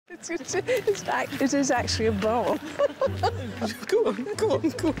It is actually a bowl. Go on, go on,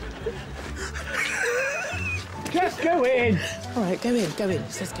 go on. Just go in. All right, go in, go in.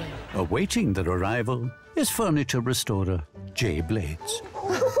 Let's go. Awaiting their arrival is furniture restorer Jay Blades.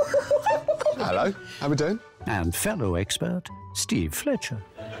 Hello, how we doing? And fellow expert Steve Fletcher.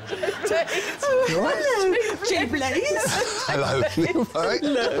 Hello, Jay Blades. Hello. All right.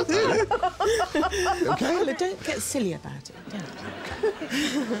 Hello. Okay. Hello, don't get silly about it. Don't.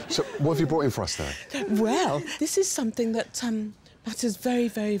 So, what have you brought in for us today? Well, this is something that matters very,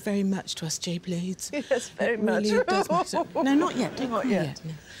 very, very much to us, Jay Blades. Yes, very much. Really does matter. No, not yet. Don't Not cry yet.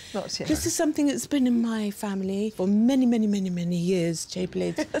 No. Not yet. This is something that's been in my family for many, many, many, many years, Jay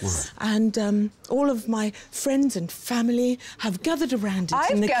Blades. Yes. And all of my friends and family have gathered around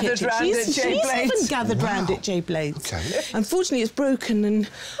it in the kitchen. I've gathered round it, Jay Blades. She's even gathered round it, Jay Blades. Okay. Unfortunately, it's broken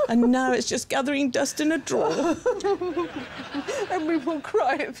and now it's just gathering dust in a drawer. And we will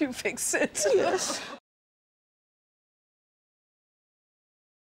cry if you fix it. Yes.